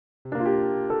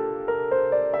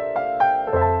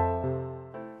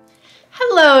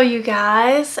Hello you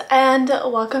guys, and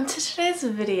welcome to today's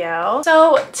video.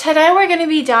 So today we're going to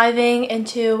be diving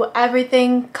into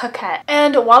everything coquette.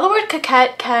 And while the word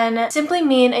coquette can simply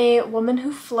mean a woman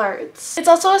who flirts, it's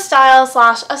also a style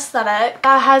slash aesthetic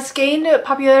that has gained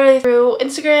popularity through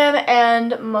Instagram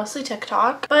and mostly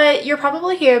TikTok. But you're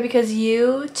probably here because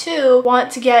you too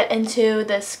want to get into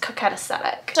this coquette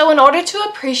aesthetic. So in order to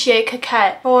appreciate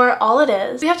coquette for all it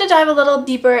is, we have to dive a little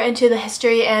deeper into the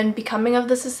history and becoming of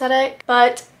this aesthetic.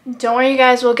 But don't worry you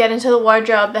guys, we'll get into the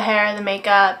wardrobe, the hair, the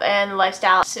makeup, and the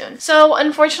lifestyle soon. So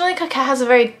unfortunately, coquette has a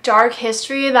very dark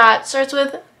history that starts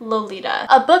with Lolita,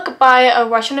 a book by a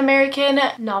Russian-American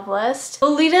novelist.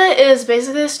 Lolita is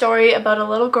basically a story about a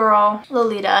little girl,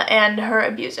 Lolita, and her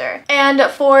abuser. And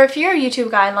for fewer YouTube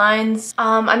guidelines,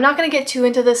 I'm not going to get too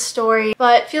into this story,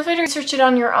 but feel free to research it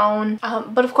on your own.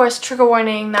 But of course, trigger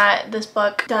warning that this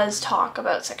book does talk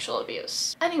about sexual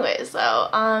abuse. Anyways though,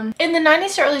 in the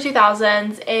 90s to early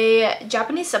 2000s, a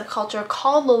Japanese subculture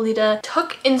called Lolita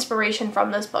took inspiration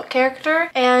from this book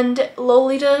character, and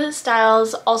Lolita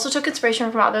styles also took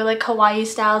inspiration from other like kawaii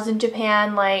styles in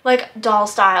Japan, like doll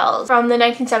styles from the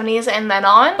 1970s and then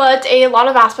on, but a lot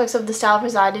of aspects of the style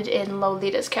resided in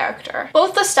Lolita's character.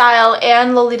 Both the style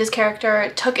and Lolita's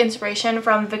character took inspiration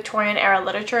from Victorian era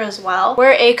literature as well,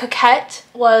 where a coquette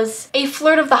was a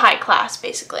flirt of the high class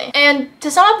basically. And to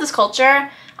sum up this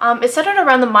culture, it's centered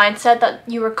around the mindset that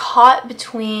you were caught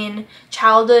between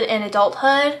childhood and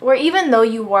adulthood, where even though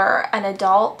you were an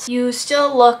adult, you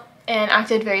still looked and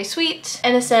acted very sweet,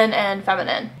 innocent, and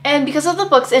feminine. And because of the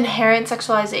book's inherent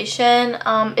sexualization,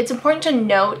 it's important to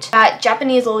note that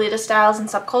Japanese Lolita styles and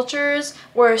subcultures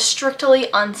were strictly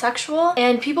unsexual,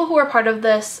 and people who were part of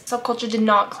this subculture did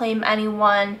not claim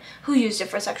anyone who used it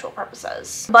for sexual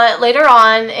purposes. But later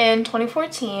on, in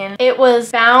 2014, it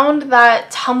was found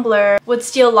that Tumblr would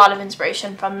steal a lot of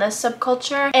inspiration from this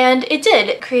subculture, and it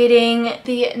did, creating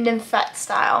the nymphette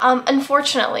style.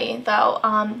 Unfortunately, though,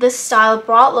 this style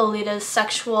brought Lolita's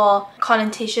sexual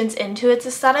connotations into its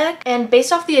aesthetic, and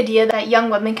based off the idea that young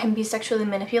women can be sexually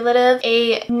manipulative,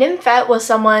 a nymphette was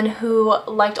someone who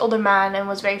liked older men and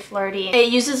was very flirty.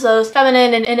 It uses those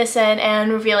feminine and innocent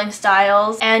and revealing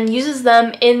styles and uses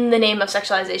them in the name of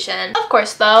sexualization. Of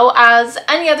course though, as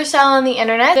any other style on the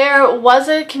internet, there was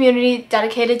a community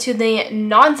dedicated to the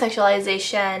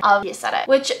non-sexualization of the aesthetic,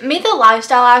 which made the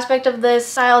lifestyle aspect of this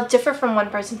style differ from one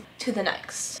person to the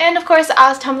next. And of course,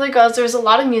 as Tumblr goes, there's a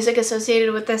lot of music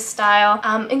associated with this style,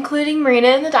 including Marina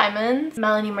and the Diamonds,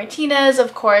 Melanie Martinez,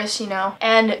 of course, you know,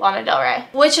 and Lana Del Rey.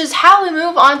 Which is how we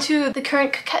move on to the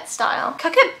current coquette style.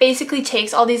 Coquette basically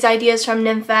takes all these ideas from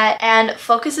nymphette and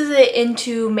focuses it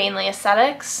into mainly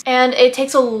aesthetics, and it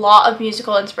takes a lot of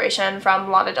musical inspiration from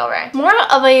Lana Del Rey. More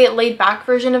of a laid-back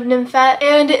version of nymphette,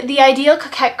 and the ideal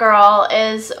coquette girl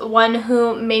is one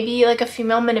who may be like a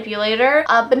female manipulator,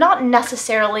 but not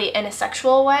necessarily in a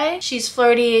sexual way. She's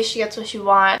flirty, she gets what she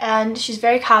wants, and she's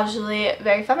very casually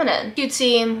very feminine.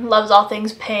 Cutesy, loves all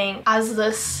things pink. As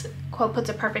this quote puts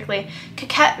it perfectly,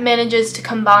 coquette manages to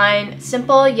combine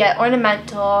simple yet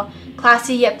ornamental,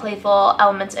 classy yet playful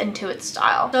elements into its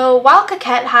style. So while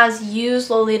coquette has used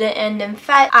Lolita and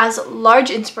nymphette as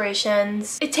large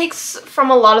inspirations, it takes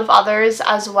from a lot of others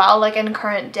as well, like in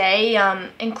current day,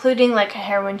 including like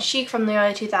heroin chic from the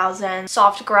early 2000s,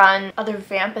 soft grunge, other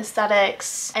vamp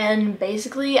aesthetics, and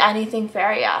basically anything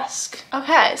fairy-esque.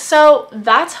 Okay, so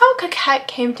that's how coquette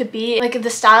came to be. Like the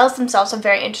styles themselves have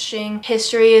very interesting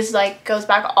histories, like goes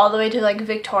back all the way to like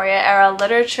Victoria era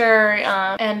literature,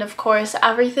 and of course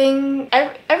every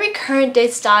current day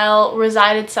style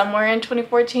resided somewhere in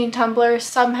 2014. Tumblr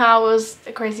somehow was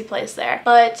a crazy place there.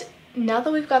 But now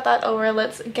that we've got that over,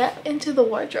 let's get into the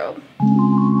wardrobe.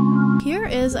 Here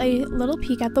is a little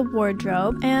peek at the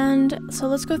wardrobe, and so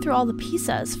let's go through all the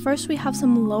pieces. First we have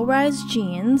some low-rise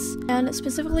jeans, and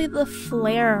specifically the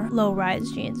flare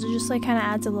low-rise jeans. It just like kind of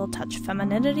adds a little touch of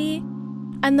femininity.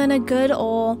 And then a good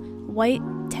old white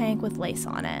tank with lace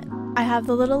on it. I have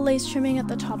the little lace trimming at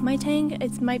the top of my tank.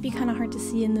 It might be kind of hard to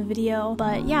see in the video,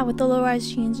 but yeah, with the low-rise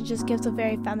jeans, it just gives a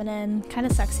very feminine, kind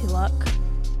of sexy look.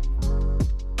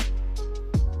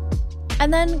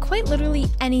 And then quite literally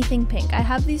anything pink. I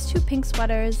have these two pink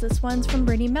sweaters. This one's from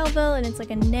Brittany Melville, and it's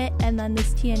like a knit, and then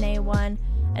this TNA one,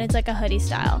 and it's like a hoodie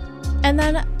style. And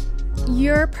then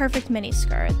your perfect mini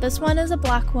skirt. This one is a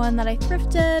black one that I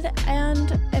thrifted,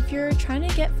 and if you're trying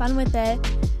to get fun with it,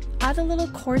 add a little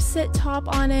corset top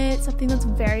on it, something that's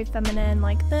very feminine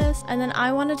like this. And then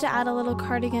I wanted to add a little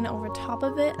cardigan over top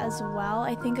of it as well.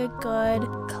 I think a good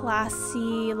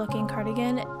classy looking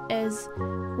cardigan is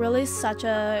really such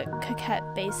a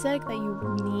coquette basic that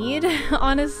you need,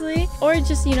 honestly, or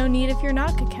just, you know, need if you're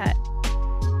not coquette.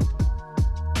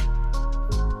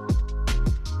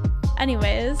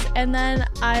 Anyways, and then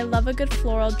I love a good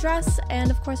floral dress, and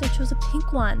of course I chose a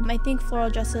pink one. I think floral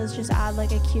dresses just add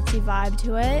like a cutesy vibe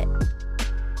to it.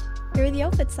 Here are the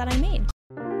outfits that I made.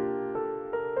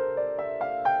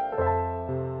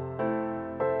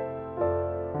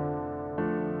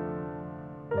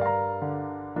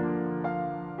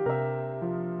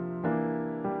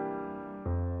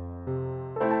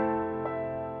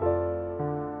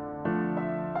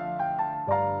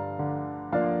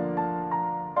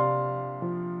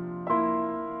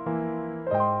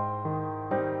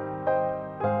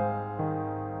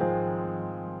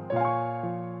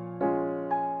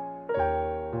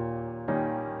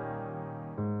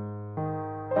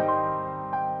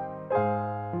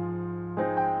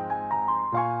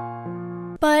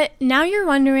 But now you're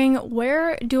wondering,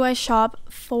 where do I shop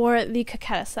for the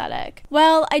coquette aesthetic?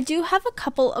 Well, I do have a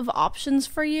couple of options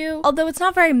for you, although it's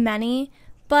not very many.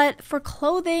 But for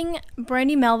clothing,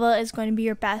 Brandy Melville is going to be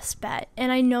your best bet.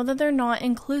 And I know that they're not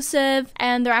inclusive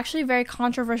and they're actually a very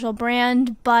controversial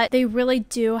brand, but they really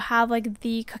do have like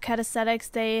the coquette aesthetics.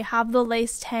 They have the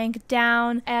lace tank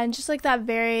down and just like that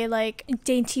very like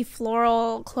dainty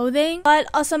floral clothing. But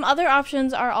some other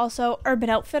options are also Urban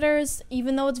Outfitters.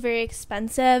 Even though it's very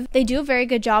expensive, they do a very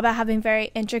good job at having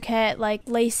very intricate like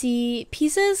lacy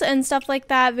pieces and stuff like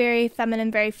that. Very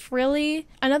feminine, very frilly.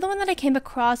 Another one that I came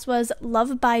across was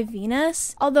Love by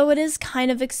Venus, although it is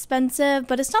kind of expensive,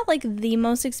 but it's not like the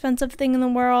most expensive thing in the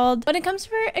world. When it comes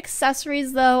for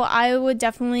accessories though, I would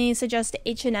definitely suggest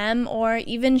H&M or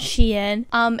even Shein.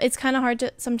 It's kind of hard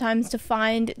to sometimes to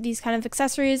find these kind of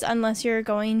accessories unless you're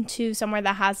going to somewhere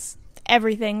that has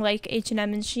everything like H&M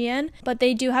and Shein, but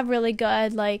they do have really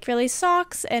good like frilly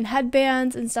socks and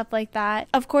headbands and stuff like that.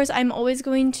 Of course, I'm always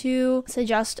going to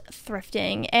suggest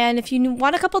thrifting, and if you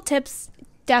want a couple tips,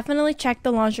 definitely check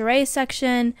the lingerie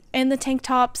section and the tank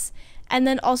tops, and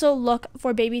then also look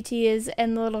for baby tees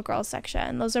in the little girl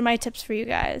section. Those are my tips for you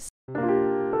guys.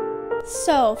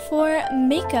 So for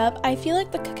makeup, I feel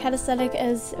like the coquette aesthetic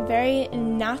is very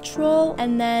natural,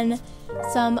 and then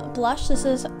some blush. This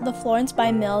is the Florence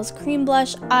by Mills cream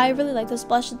blush. I really like this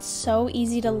blush. It's so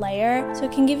easy to layer, so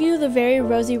it can give you the very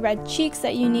rosy red cheeks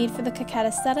that you need for the coquette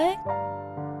aesthetic.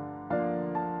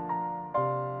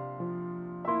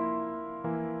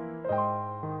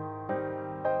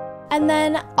 And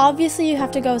then obviously you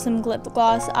have to go with some lip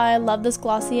gloss. I love this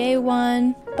Glossier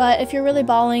one, but if you're really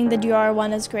balling, the Dior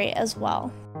one is great as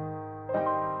well.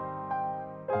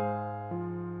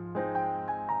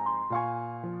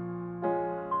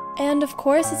 And of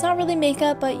course, it's not really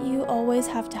makeup, but you always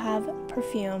have to have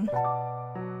perfume.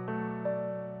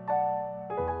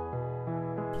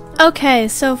 Okay,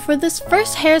 so for this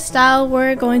first hairstyle,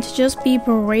 we're going to just be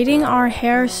braiding our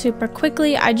hair super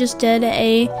quickly. I just did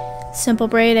a simple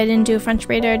braid. I didn't do a French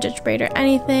braid or a Dutch braid or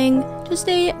anything, just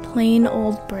a plain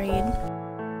old braid.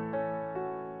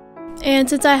 And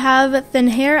since I have thin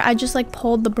hair, I just like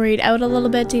pulled the braid out a little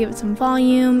bit to give it some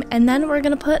volume, and then we're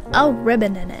gonna put a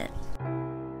ribbon in it.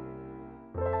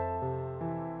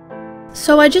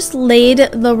 So I just laid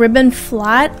the ribbon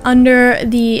flat under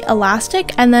the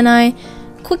elastic, and then I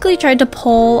quickly tried to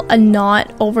pull a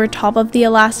knot over top of the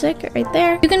elastic right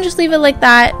there. You can just leave it like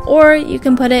that, or you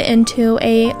can put it into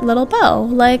a little bow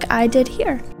like I did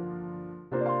here.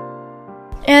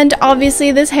 And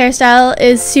obviously this hairstyle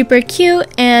is super cute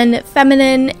and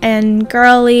feminine and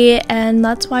girly, and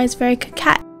that's why it's very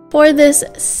coquette. For this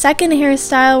second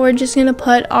hairstyle, we're just gonna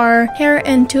put our hair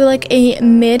into like a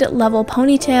mid-level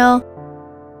ponytail,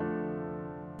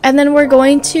 and then we're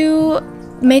going to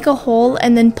make a hole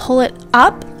and then pull it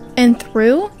up and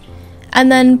through,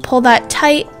 and then pull that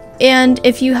tight. And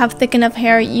if you have thick enough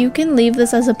hair, you can leave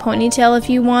this as a ponytail if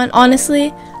you want,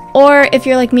 honestly, or if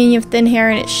you're like me and you have thin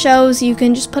hair and it shows, you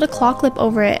can just put a claw clip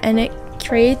over it and it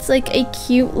creates like a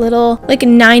cute little like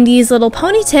 90s little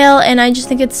ponytail. And I just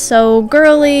think it's so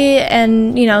girly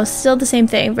and, you know, still the same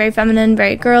thing, very feminine,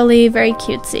 very girly, very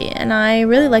cutesy, and I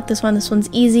really like this one. This one's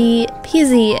easy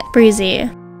peasy breezy.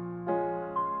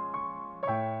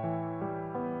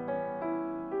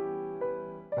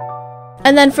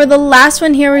 And then for the last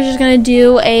one here, we're just going to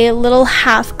do a little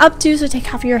half updo, so take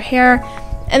half of your hair,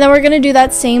 and then we're going to do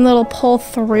that same little pull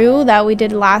through that we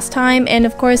did last time. And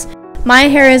of course, my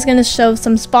hair is going to show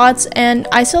some spots, and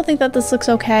I still think that this looks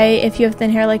okay if you have thin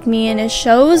hair like me and it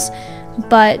shows,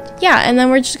 But yeah, and then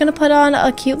we're just gonna put on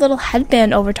a cute little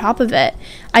headband over top of it.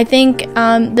 I think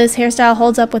this hairstyle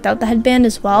holds up without the headband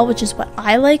as well, which is what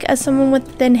I like as someone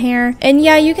with thin hair. And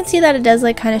yeah, you can see that it does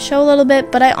like kind of show a little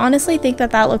bit, but I honestly think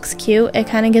that that looks cute. It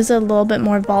kind of gives it a little bit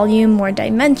more volume, more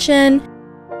dimension.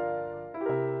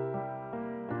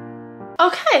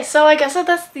 Okay, so I guess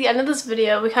that's the end of this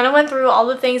video. We kind of went through all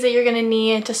the things that you're going to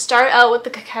need to start out with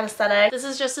the coquette aesthetic. This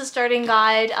is just a starting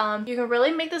guide. You can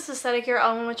really make this aesthetic your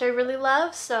own, which I really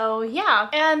love. So yeah,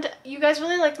 and you guys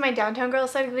really liked my downtown girl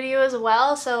aesthetic video as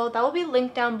well, so that will be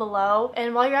linked down below.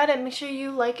 And while you're at it, make sure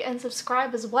you like and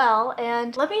subscribe as well,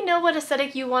 and let me know what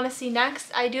aesthetic you want to see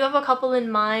next. I do have a couple in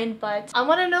mind, but I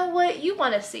want to know what you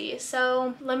want to see,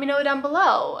 so let me know down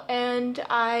below, and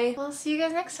I will see you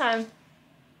guys next time.